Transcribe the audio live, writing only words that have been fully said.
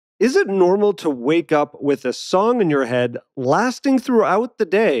Is it normal to wake up with a song in your head lasting throughout the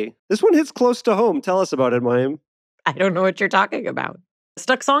day? This one hits close to home. Tell us about it, Mayim. I don't know what you're talking about.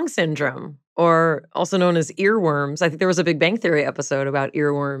 Stuck song syndrome, or also known as earworms. I think there was a Big Bang Theory episode about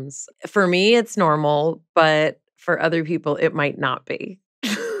earworms. For me, it's normal, but for other people, it might not be.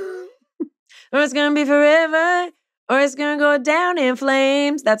 Or it's going to be forever, or it's going to go down in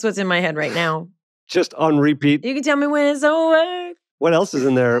flames. That's what's in my head right now. Just on repeat. You can tell me when it's over. What else is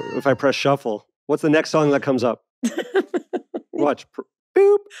in there if I press shuffle? What's the next song that comes up? Watch.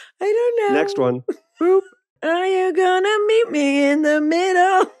 Boop. I don't know. Next one. Boop. Are you gonna meet me in the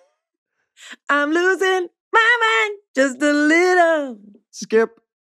middle? I'm losing my mind just a little. Skip.